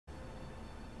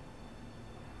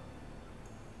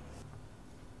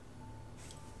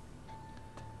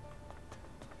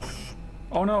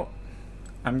Oh no!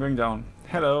 I'm going down.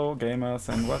 Hello gamers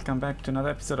and welcome back to another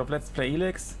episode of Let's Play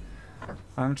Elex.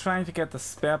 I'm trying to get the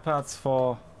spare parts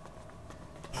for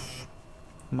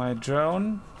my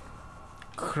drone.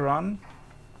 Kron.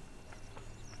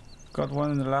 Got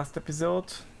one in the last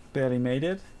episode. Barely made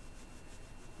it.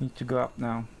 Need to go up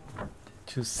now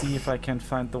to see if I can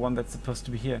find the one that's supposed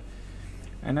to be here.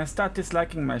 And I start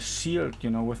disliking my shield, you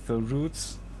know, with the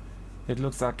roots. It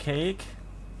looks archaic.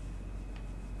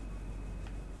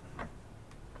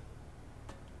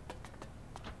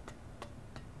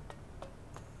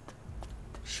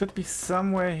 Should be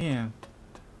somewhere here.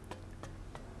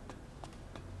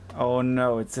 Oh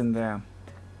no, it's in there.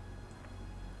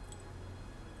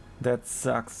 That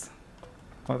sucks.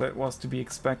 Oh, that was to be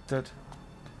expected.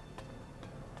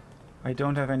 I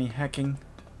don't have any hacking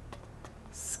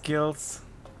skills.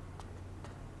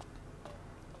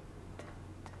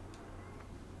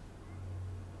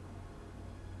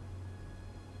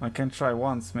 I can try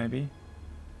once, maybe.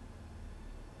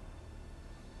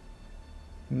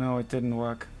 No, it didn't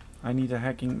work. I need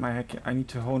I need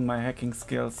to hone my hacking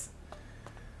skills.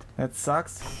 That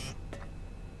sucks.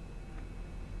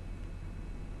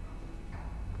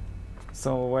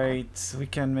 So wait, we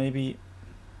can maybe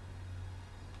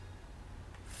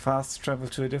fast travel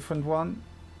to a different one.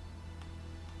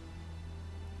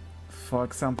 For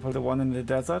example, the one in the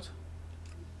desert.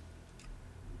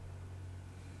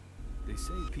 They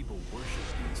say people worship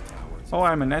these towers. Oh,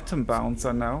 I'm an atom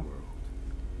bouncer now.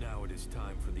 Now it is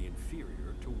time for the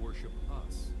inferior to worship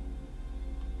us.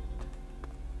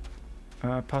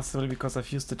 Possibly because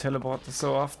I've used the teleporter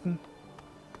so often.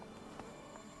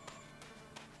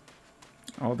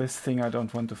 Oh, this thing I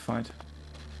don't want to fight.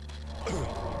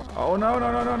 Oh no,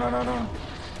 no, no, no, no, no, no.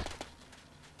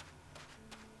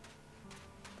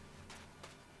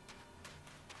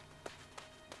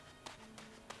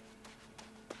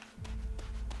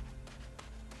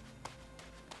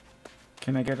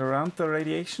 Can I get around the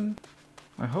radiation?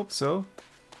 I hope so.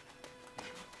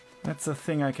 That's a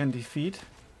thing I can defeat.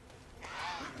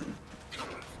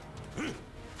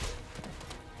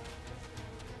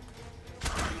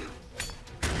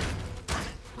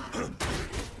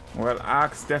 Well,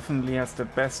 Arx definitely has the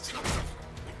best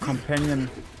companion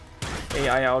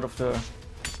AI out of the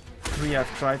 3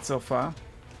 I've tried so far.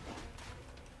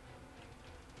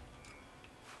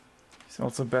 He's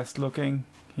also best looking.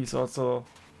 He's also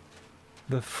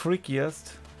the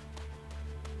freakiest.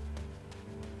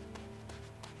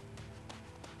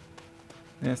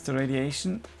 There's the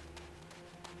radiation.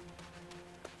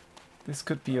 This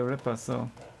could be a Ripper, so...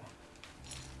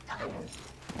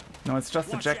 No, it's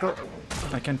just a Jackal.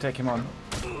 I can take him on.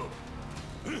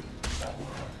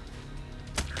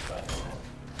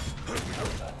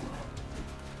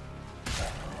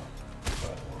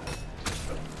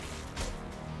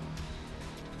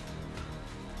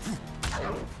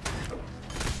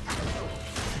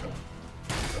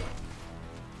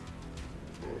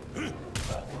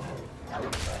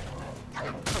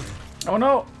 Oh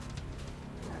no!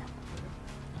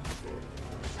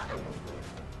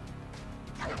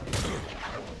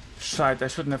 Shite, I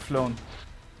shouldn't have flown.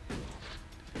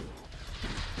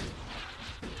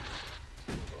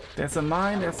 There's a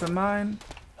mine, there's a mine.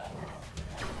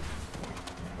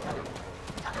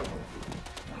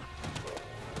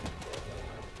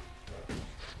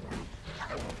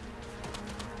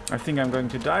 I think I'm going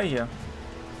to die here.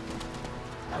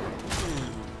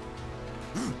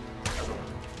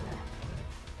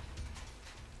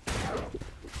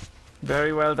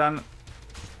 Very well done.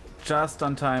 Just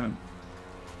on time.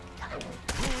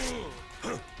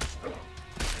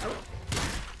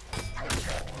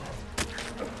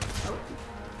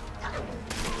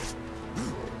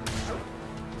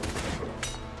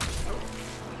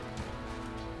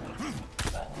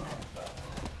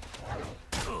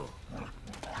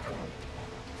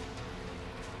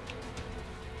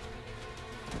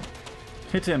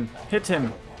 Hit him! Hit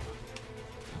him!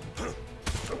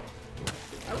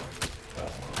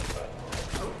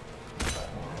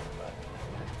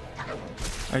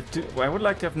 I would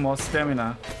like to have more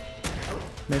stamina.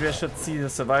 Maybe I should see the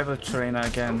survival trainer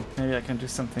again. Maybe I can do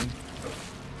something.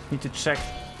 Need to check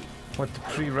what the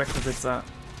prerequisites are.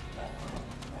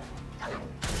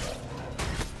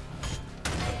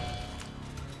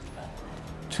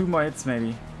 Two more hits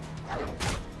maybe.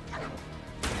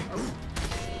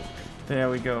 There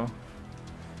we go.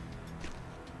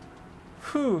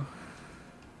 Whew.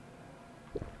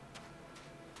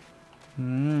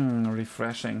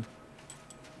 Refreshing.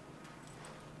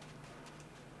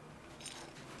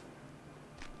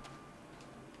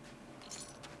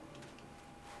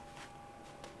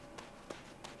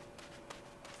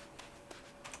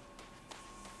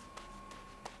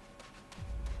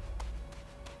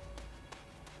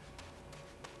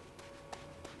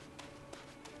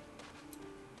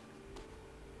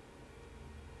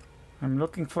 I'm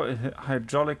looking for a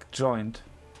hydraulic joint.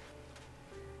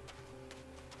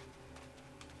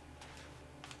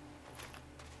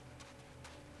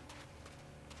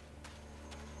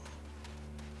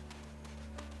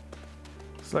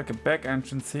 It's like a back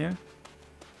entrance here.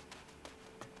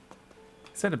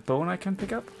 Is that a bone I can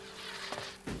pick up?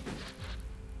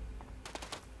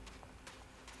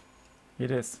 It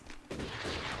is.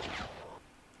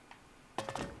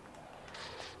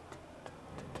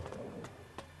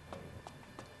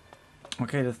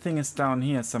 Okay, the thing is down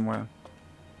here somewhere.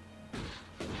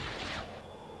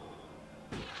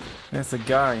 There's a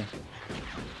guy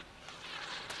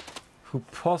who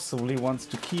possibly wants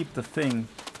to keep the thing.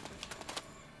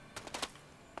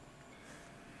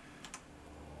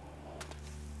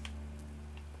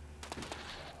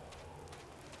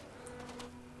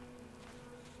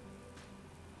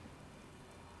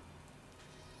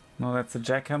 No, that's a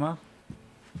jackhammer.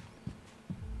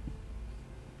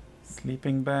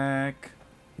 Sleeping bag.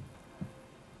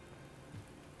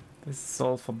 This is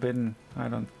all forbidden. I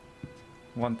don't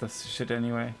want this shit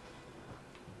anyway.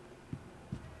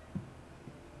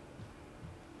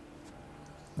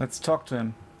 Let's talk to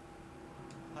him.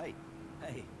 Hey,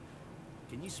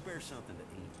 can you spare something to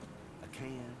eat? A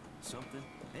can, something,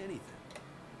 anything?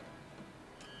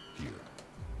 Here.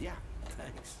 Yeah,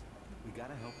 thanks. We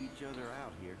gotta help each other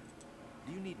out here.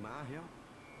 Do you need my help?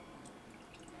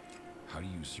 How do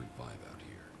you survive out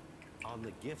here? On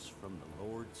the gifts from the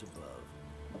lords above.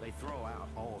 They throw out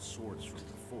all sorts from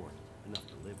the fort, enough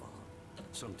to live on.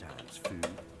 Sometimes food.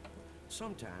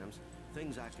 Sometimes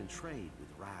things I can trade with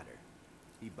Ryder.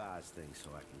 He buys things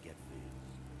so I can get food.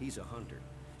 He's a hunter,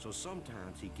 so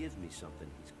sometimes he gives me something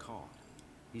he's caught.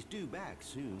 He's due back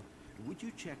soon. Would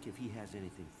you check if he has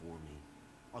anything for me?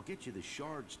 I'll get you the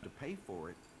shards to pay for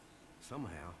it.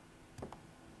 Somehow.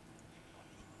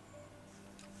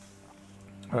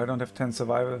 I don't have 10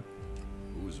 survival.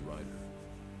 Who's Ryder?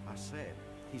 I said,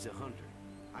 he's a hunter.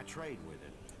 I trade with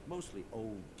him. Mostly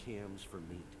old chems for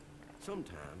meat.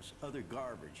 Sometimes other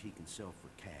garbage he can sell for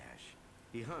cash.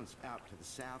 He hunts out to the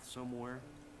south somewhere.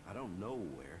 I don't know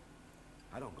where.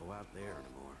 I don't go out there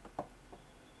anymore.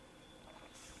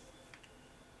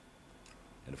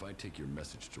 And if I take your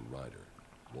message to Ryder,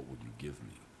 what will you give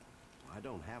me? I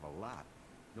don't have a lot.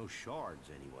 No shards,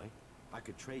 anyway. I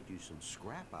could trade you some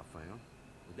scrap I found.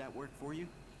 Would that work for you?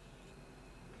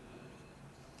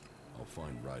 I'll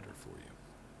find Ryder for you.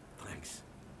 Thanks.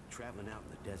 Traveling out in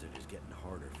the desert is getting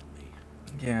harder for me.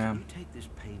 Yeah. Can you take this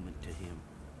payment to him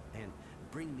and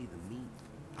bring me the meat?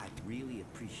 I'd really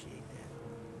appreciate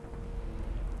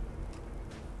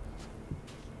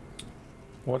that.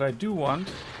 What I do want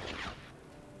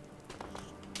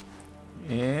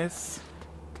is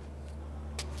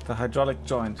the hydraulic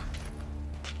joint.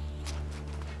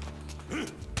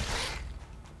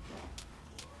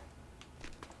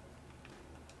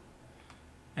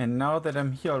 And now that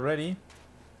I'm here already,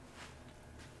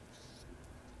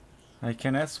 I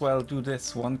can as well do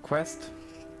this one quest.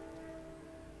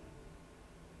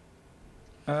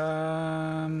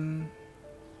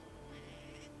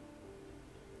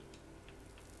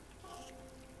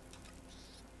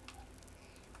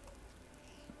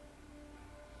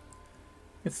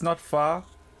 It's not far,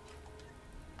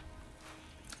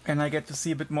 and I get to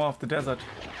see a bit more of the desert.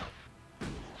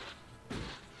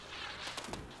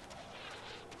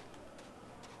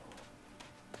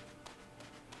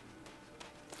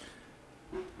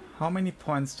 How many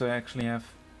points do I actually have?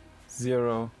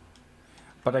 0.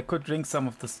 But I could drink some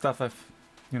of the stuff I've,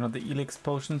 you know, the Elex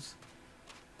potions.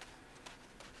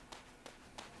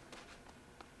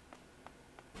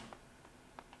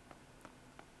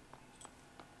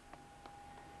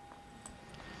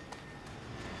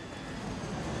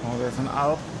 Oh, there's an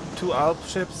Alp, 2 Alp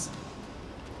ships.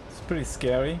 It's pretty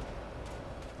scary.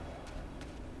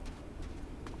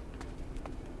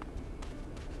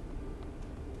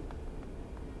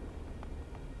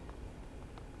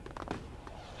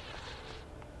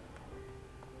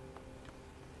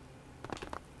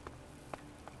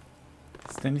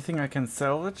 Is there anything I can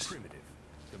salvage? Primitive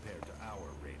compared to our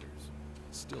raiders.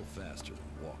 Still faster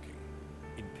than walking.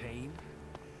 In pain?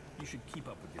 You should keep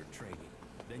up with your training.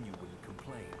 Then you wouldn't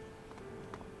complain.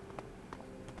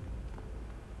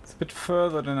 It's a bit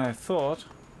further than I thought.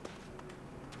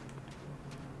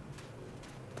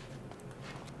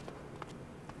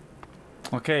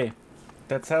 Okay,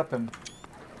 let's help him.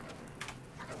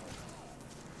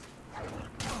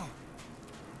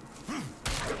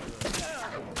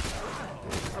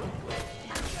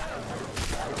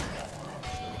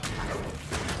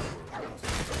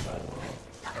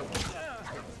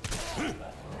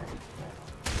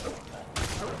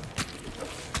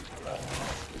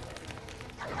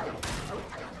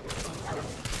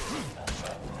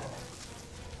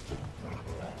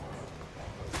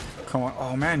 Come on.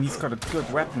 Oh man, he's got a good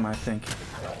weapon, I think.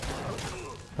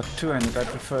 But two-handed, I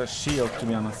prefer a shield, to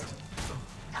be honest.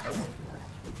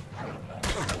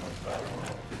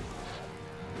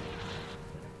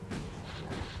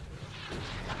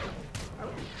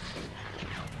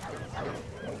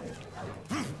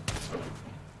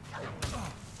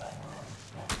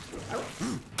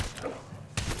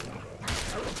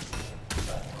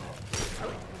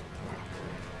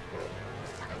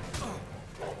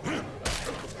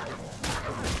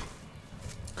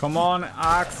 Come on,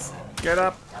 Axe, get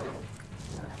up.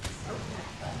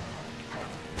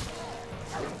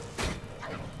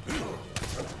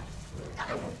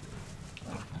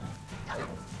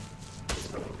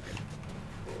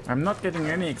 I'm not getting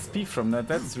any XP from that.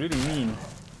 That's really mean.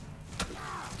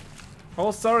 Oh,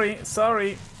 sorry,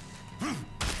 sorry. Put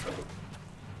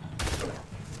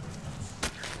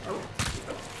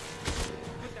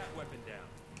that weapon down.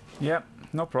 Yep,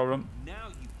 no problem. Now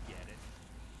you get it.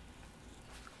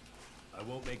 I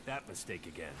won't make that mistake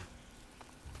again.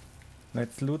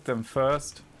 Let's loot them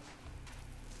first.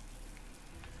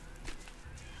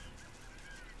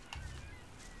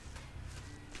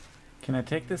 Can I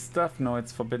take this stuff? No,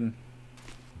 it's forbidden.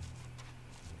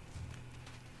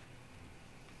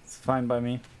 It's fine by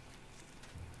me.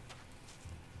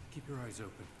 Keep your eyes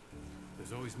open.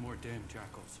 There's always more damn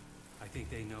jackals. I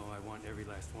think they know I want every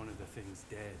last one of the things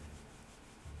dead.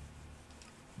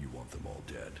 You want them all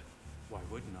dead? Why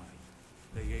wouldn't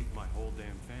I? They ate my whole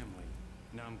damn family.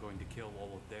 Now I'm going to kill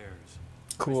all of theirs.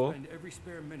 Cool. I spend every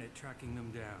spare minute tracking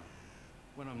them down.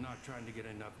 When I'm not trying to get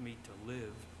enough meat to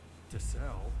live, to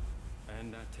sell,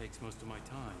 and that takes most of my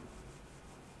time.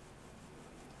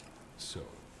 So,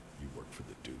 you work for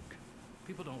the Duke?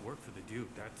 People don't work for the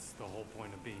Duke. That's the whole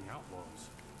point of being outlaws.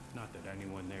 Not that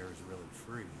anyone there is really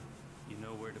free. You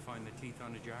know where to find the teeth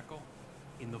on a jackal?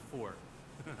 In the fort.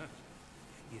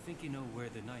 You think you know where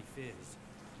the knife is,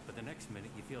 but the next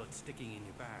minute you feel it sticking in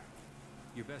your back.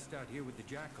 You're best out here with the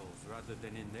jackals rather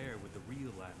than in there with the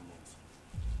real animals.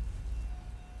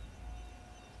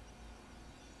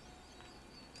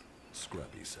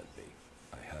 Scrappy sent me.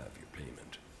 I have your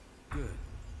payment. Good.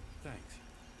 Thanks.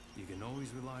 You can always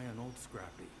rely on old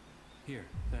Scrappy. Here,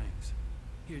 thanks.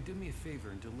 Here, do me a favor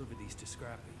and deliver these to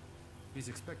Scrappy. He's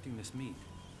expecting this meat.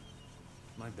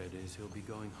 My bet is he'll be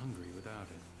going hungry without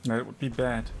it. That would be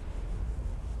bad.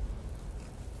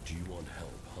 Do you want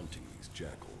help hunting these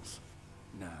jackals?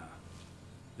 Nah.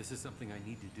 This is something I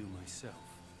need to do myself.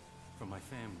 For my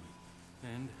family.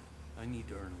 And I need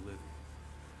to earn a living.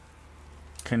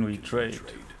 Can we trade?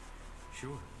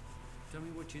 Sure. Tell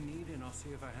me what you need and I'll see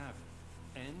if I have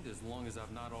it. And as long as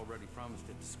I've not already promised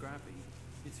it to Scrappy,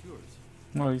 it's yours.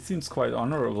 Well, he seems quite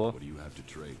honorable. What do you have to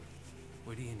trade?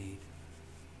 What do you need?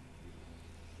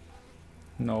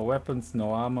 No weapons,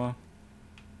 no armor.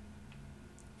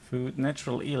 Food,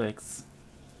 natural Elex.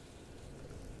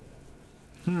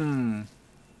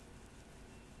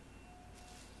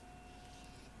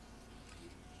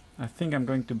 I think I'm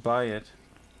going to buy it.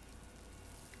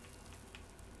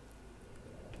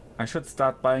 I should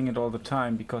start buying it all the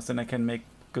time because then I can make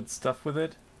good stuff with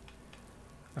it.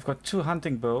 I've got 2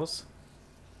 hunting bows.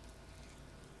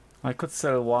 I could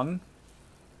sell one.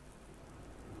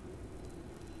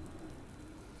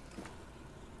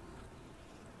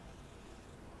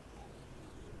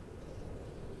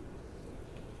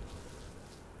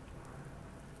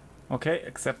 Okay,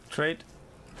 accept trade.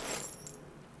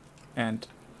 And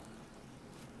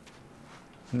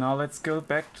now let's go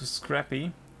back to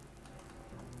Scrappy.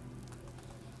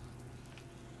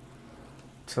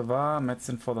 Tavar,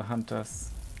 medicine for the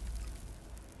hunters.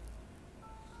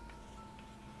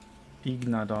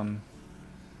 Ignadon.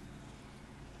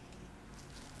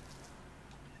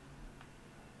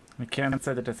 We can't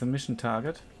set it as a mission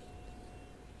target.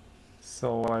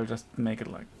 So I'll just make it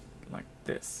like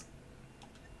this.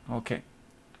 Okay.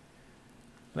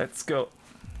 Let's go.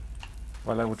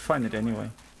 Well, I would find it anyway.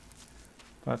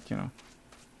 But, you know.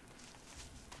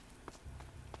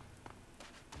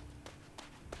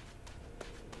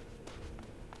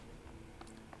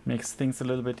 Makes things a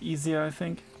little bit easier, I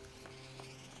think.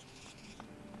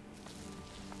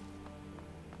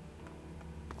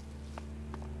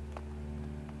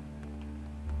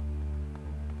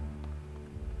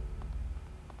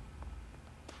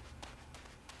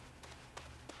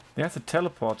 There's a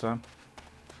teleporter.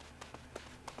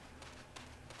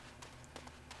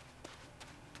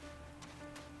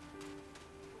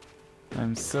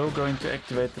 I'm so going to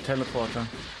activate the teleporter.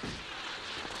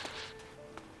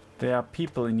 There are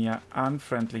people in here,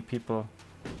 unfriendly people.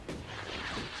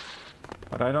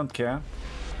 But I don't care.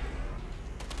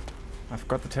 I've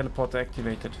got the teleporter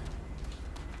activated.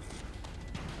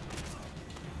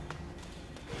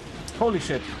 Holy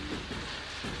shit.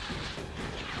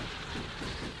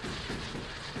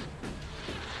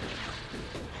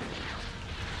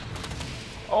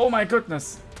 Oh my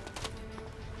goodness.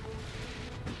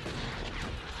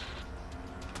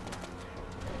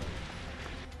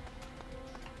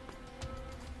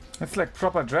 It's like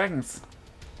proper dragons.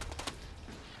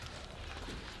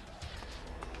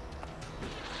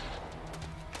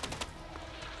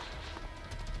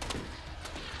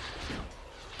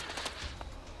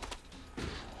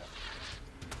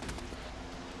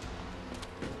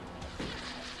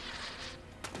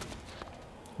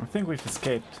 I think we've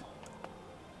escaped.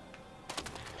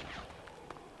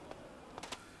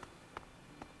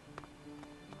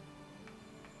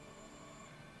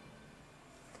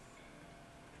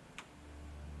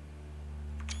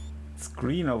 It's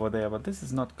green over there, but this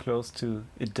is not close to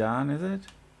Idan, is it?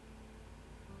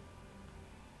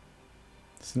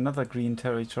 It's another green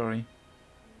territory.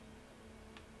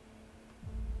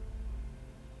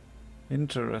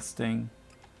 Interesting.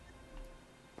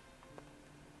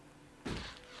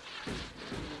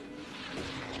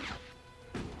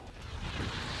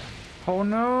 Oh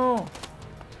no!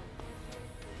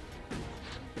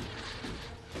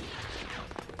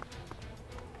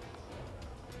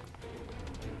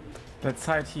 Let's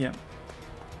hide here.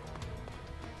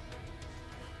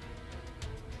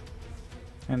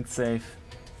 And save.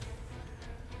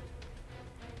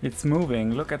 It's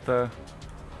moving. Look at the...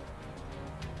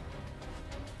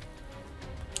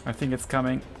 I think it's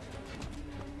coming.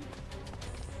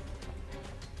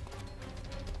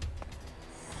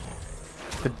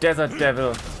 The desert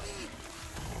devil.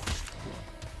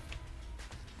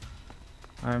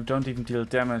 I don't even deal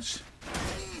damage.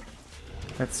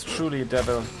 That's truly a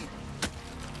devil.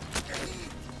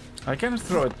 I can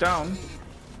throw it down.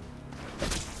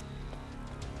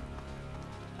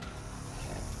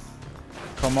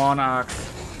 Come on, Axe.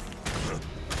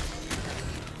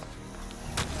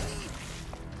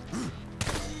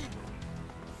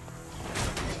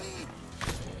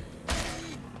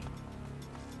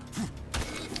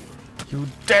 You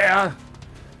dare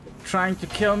trying to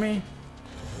kill me?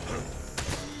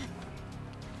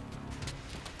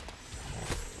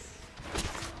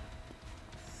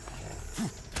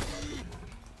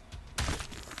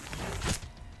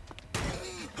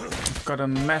 I've got a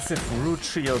massive root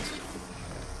shield.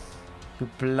 You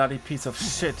bloody piece of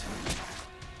shit.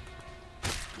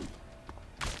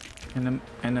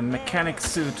 And a mechanic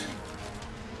suit.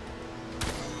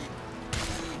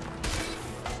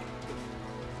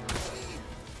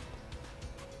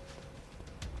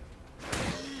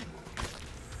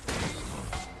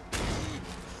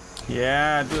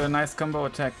 Yeah, do a nice combo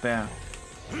attack there.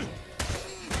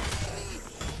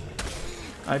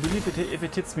 I believe if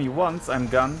it hits me once, I'm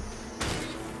done.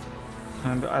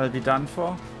 And I'll be done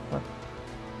for. But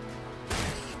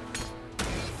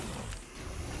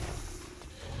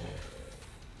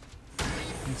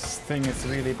this thing is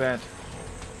really bad.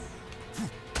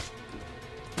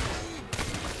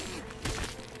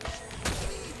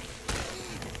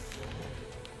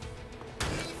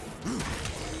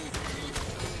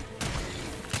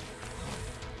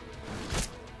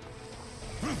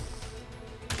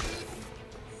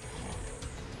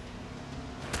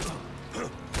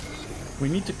 We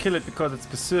need to kill it because it's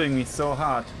pursuing me so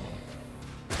hard.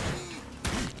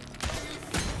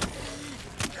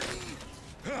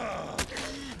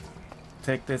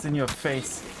 Take this in your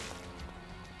face.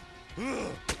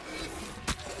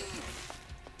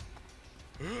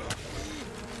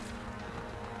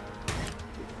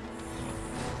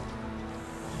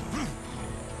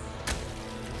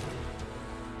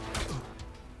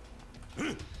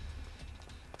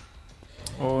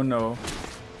 Oh no.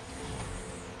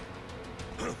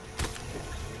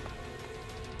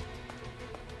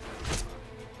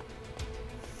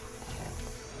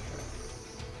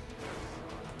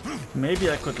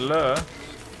 Maybe I could lure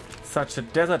such a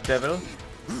desert devil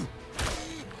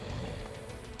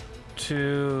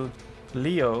to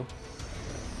Leo.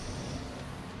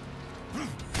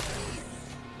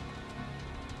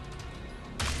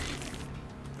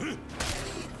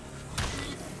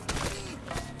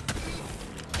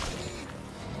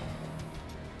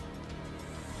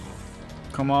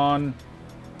 Come on.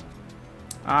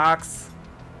 Axe.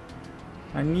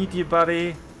 I need you,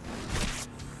 buddy.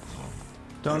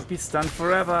 Don't be stunned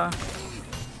forever.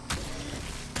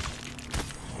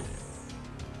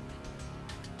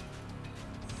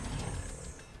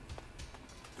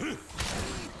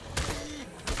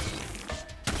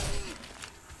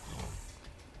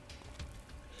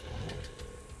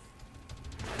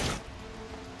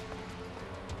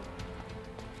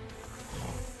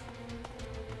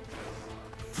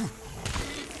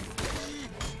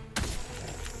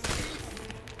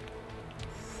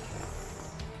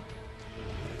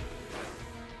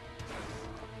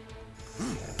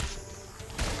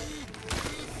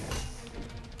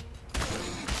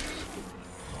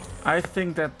 I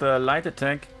think that the light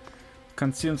attack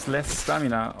consumes less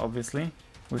stamina, obviously,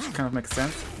 which kind of makes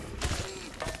sense.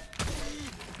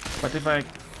 But if I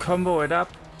combo it up,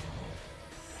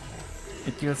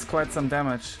 it deals quite some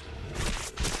damage.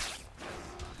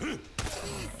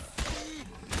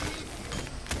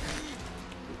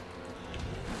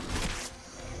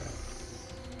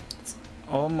 It's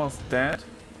almost dead.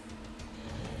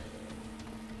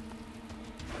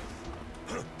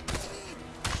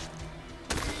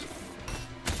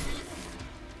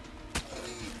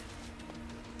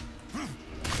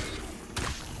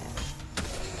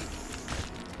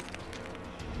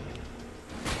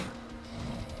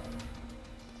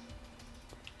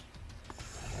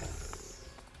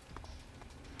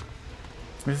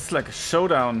 This is like a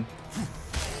showdown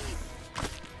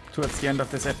towards the end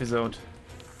of this episode.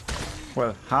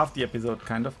 Well, half the episode,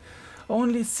 kind of.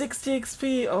 Only 60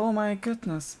 XP! Oh my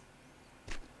goodness.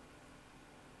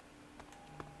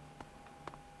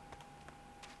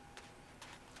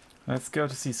 Let's go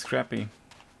to see Scrappy.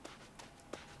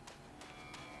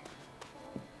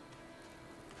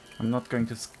 I'm not going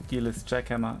to steal his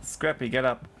jackhammer. Scrappy, get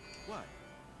up. What?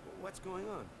 What's going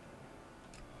on?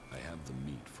 I have the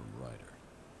meat from Ryder.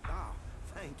 Ah,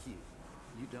 thank you.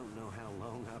 You don't know how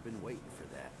long I've been waiting for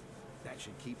that. That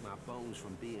should keep my bones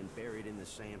from being buried in the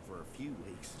sand for a few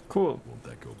weeks. Cool. Won't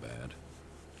that go bad?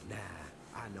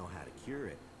 Nah, I know how to cure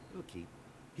it. It'll keep.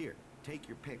 Here, take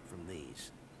your pick from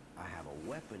these. I have a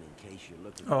weapon in case you're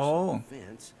looking for some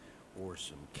defense or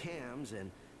some cams,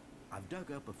 and I've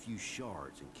dug up a few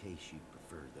shards in case you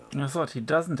prefer those. I thought he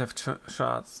doesn't have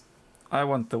shards. I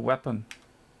want the weapon.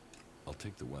 I'll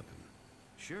take the weapon.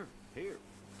 Sure, here,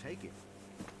 take it.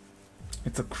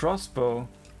 It's a crossbow.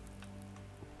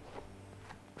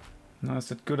 Now,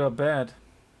 is it good or bad?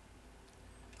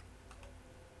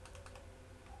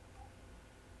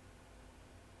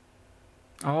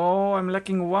 Oh, I'm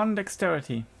lacking 1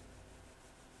 dexterity.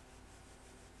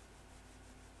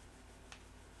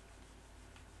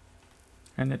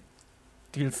 And it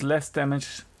deals less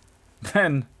damage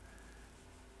than...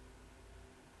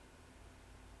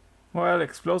 Well,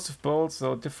 explosive bolts,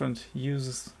 so different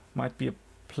uses might be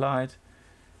applied.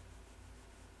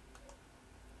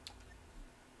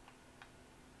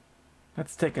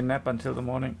 Let's take a nap until the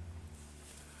morning.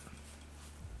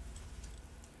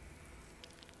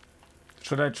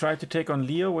 Should I try to take on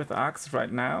Leo with Axe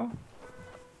right now?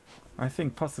 I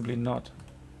think possibly not.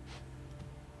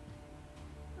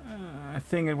 I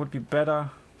think it would be better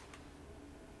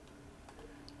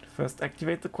to first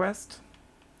activate the quest.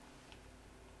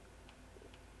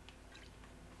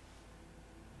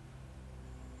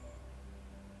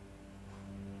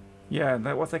 Yeah,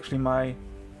 that was actually my...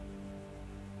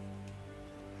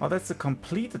 Oh, that's the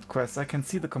completed quest. I can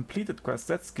see the completed quest.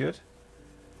 That's good.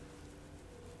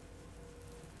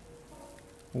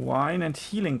 Wine and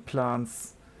healing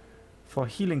plants for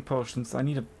healing potions. I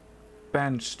need a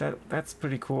bench. That's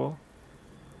pretty cool.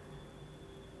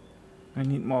 I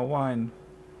need more wine.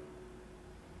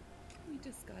 We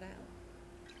just got out.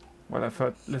 Well, I've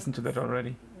listened to that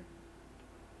already.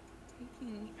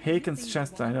 Haken's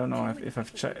chest. I don't know if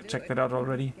I've checked that out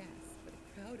already. But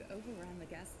a crowd overran the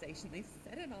gas station. They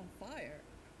set it on fire.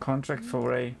 Contract for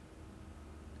Ray.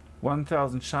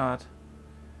 1,000 shard.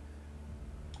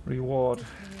 Reward.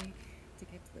 To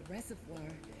get to the reservoir,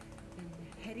 then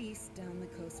head east down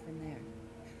the coast from there.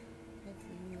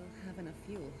 Hopefully we'll have enough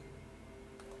fuel.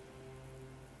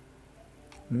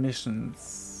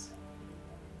 Missions.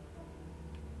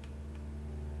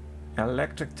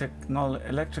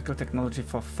 Electrical technology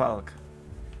for Falk.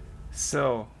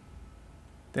 So,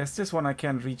 there's this one I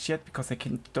can't reach yet because I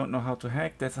don't know how to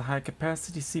hack. There's a high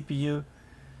capacity CPU.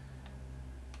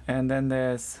 And then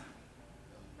there's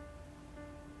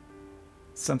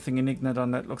something in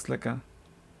Ignadon that looks like a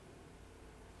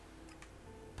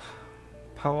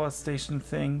power station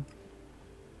thing.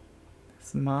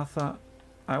 There's Martha.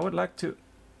 I would like to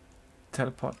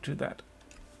teleport to that.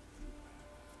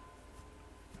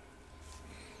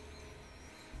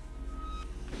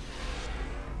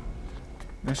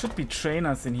 There should be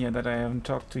trainers in here that I haven't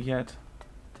talked to yet.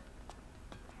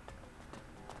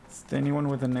 Is there anyone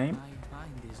with a name? My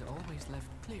mind is always left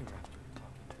clear after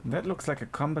talking to That looks like a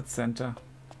combat center.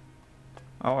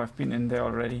 Oh, I've been in there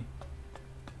already.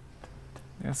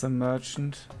 There's a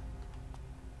merchant.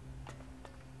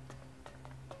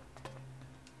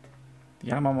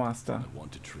 The armor master. I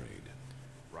want to trade.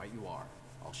 Right you are.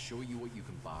 I'll show you what you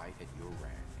can buy at your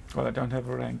rank. Well, I don't have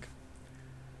a rank.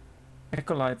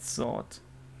 Acolyte sword.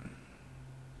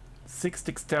 6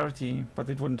 dexterity, but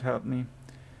it wouldn't help me.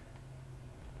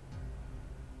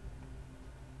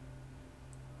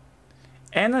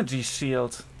 Energy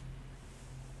shield.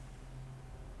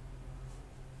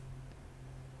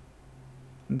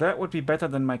 That would be better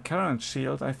than my current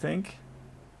shield, I think.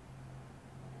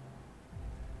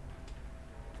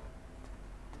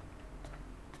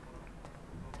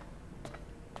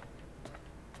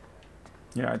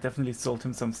 Yeah, I definitely sold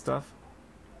him some stuff.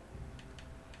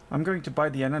 I'm going to buy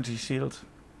the energy shield.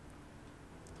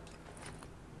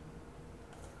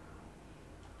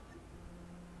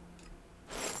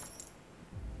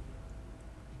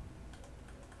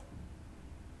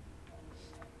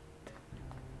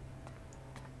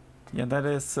 Yeah, that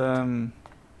is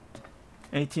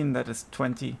 18, that is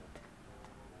 20.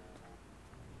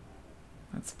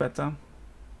 That's better.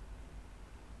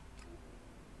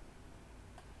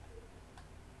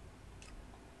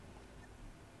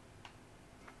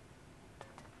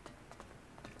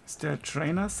 Is there a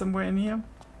trainer somewhere in here?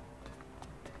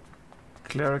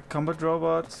 Cleric combat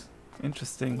robot.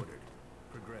 Interesting. Ordered,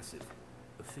 progressive,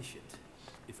 efficient.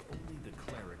 If only the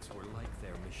clerics were like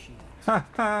their machines.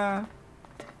 Haha!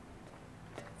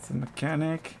 It's a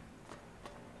mechanic.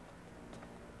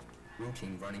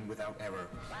 Routine running without error.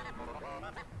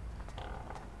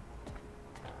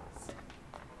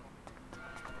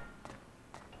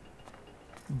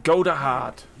 Go to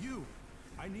heart. You!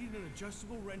 I need an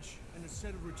adjustable wrench and a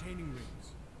set of retaining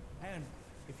rings. And,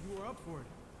 if you are up for it,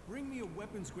 bring me a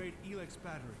weapons-grade Elex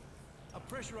battery, a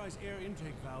pressurized air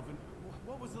intake valve, and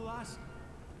what was the last?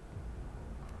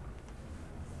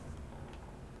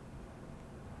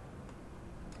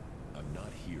 I'm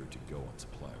not here to go on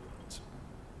supply runs.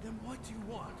 Then what do you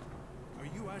want? Are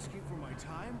you asking for my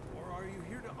time, or are you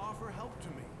here to offer help to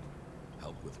me?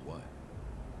 Help with what?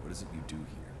 What is it you do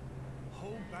here?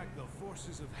 Hold back the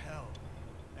forces of hell.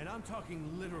 And I'm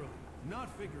talking literally, not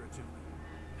figuratively.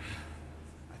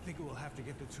 I think I will have to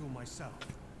get the tool myself.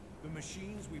 The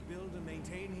machines we build and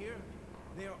maintain here,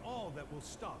 they are all that will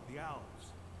stop the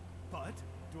owls. But,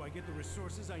 do I get the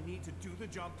resources I need to do the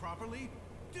job properly?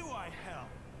 Do I, hell?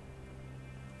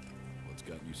 What's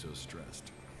got you so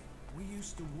stressed? We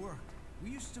used to work.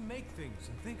 We used to make things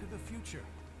and think of the future.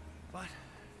 But,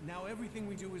 now everything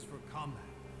we do is for combat.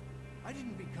 I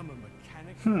didn't become a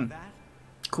mechanic for that.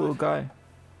 Cool guy.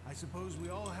 I suppose we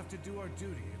all have to do our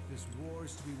duty if this war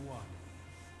is to be won.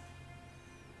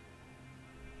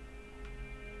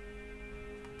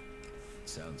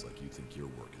 Sounds like you think your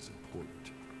work is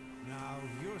important. Now,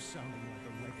 you're sounding like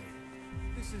a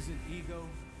renegade. This isn't ego.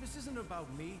 This isn't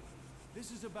about me.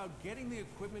 This is about getting the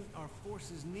equipment our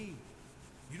forces need.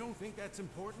 You don't think that's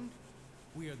important?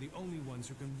 We are the only ones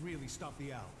who can really stop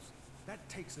the owls. That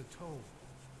takes a toll.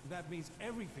 That means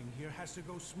everything here has to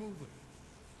go smoothly.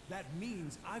 That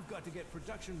means I've got to get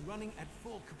production running at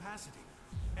full capacity.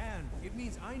 And it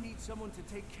means I need someone to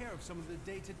take care of some of the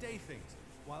day-to-day things,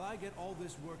 while I get all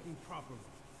this working properly.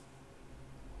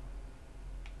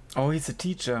 Oh, he's a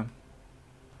teacher.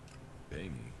 Pay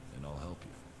me, and I'll help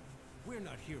you. We're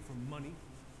not here for money.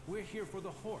 We're here for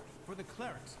the Horde, for the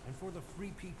clerics, and for the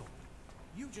free people.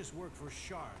 You just work for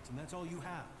shards, and that's all you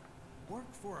have. Work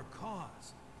for a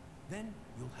cause. Then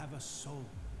you'll have a soul.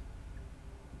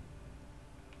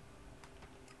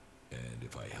 And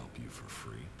if I help you for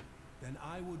free? Then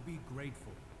I would be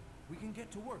grateful. We can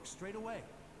get to work straight away.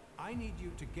 I need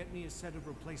you to get me a set of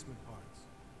replacement parts.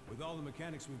 With all the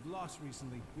mechanics we've lost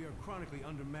recently, we are chronically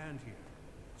undermanned here.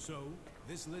 So,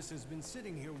 this list has been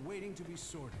sitting here waiting to be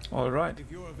sorted. All right.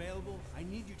 If you're available, I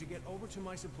need you to get over to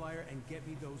my supplier and get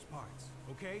me those parts,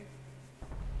 okay?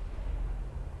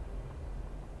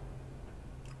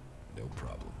 No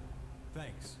problem.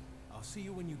 Thanks. I'll see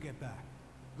you when you get back.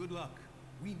 Good luck.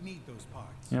 We need those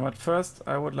parts. Yeah, but first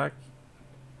I would like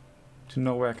to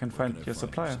know where I can find your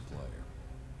supplier.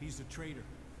 He's a trader.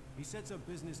 He sets up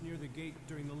business near the gate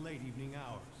during the late evening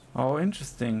hours. Oh,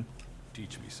 interesting.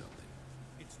 Teach me something.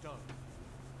 It's done.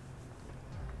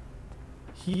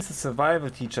 He's a survival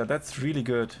teacher. That's really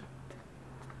good.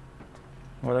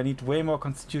 Well, I need way more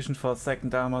constitution for a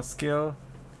second armor skill.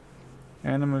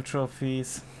 Animal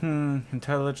trophies.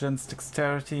 Intelligence,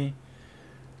 dexterity.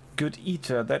 Good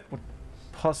eater. That would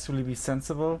possibly be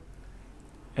sensible.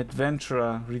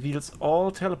 Adventurer. Reveals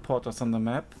all teleporters on the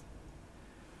map.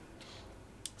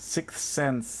 Sixth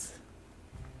sense.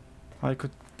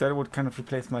 That would kind of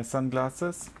replace my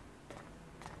sunglasses.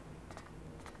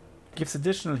 Gives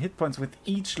additional hit points with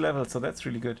each level, so that's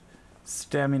really good.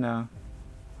 Stamina.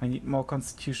 I need more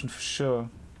constitution for sure.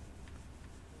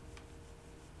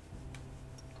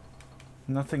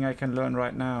 Nothing I can learn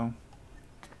right now.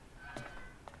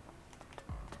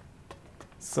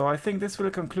 So I think this will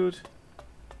conclude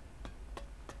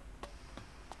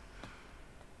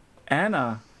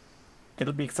Anna.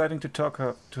 It'll be exciting to talk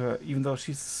to her, even though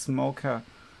she's a smoker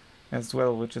as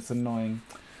well, which is annoying.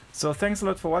 So thanks a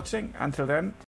lot for watching. Until then,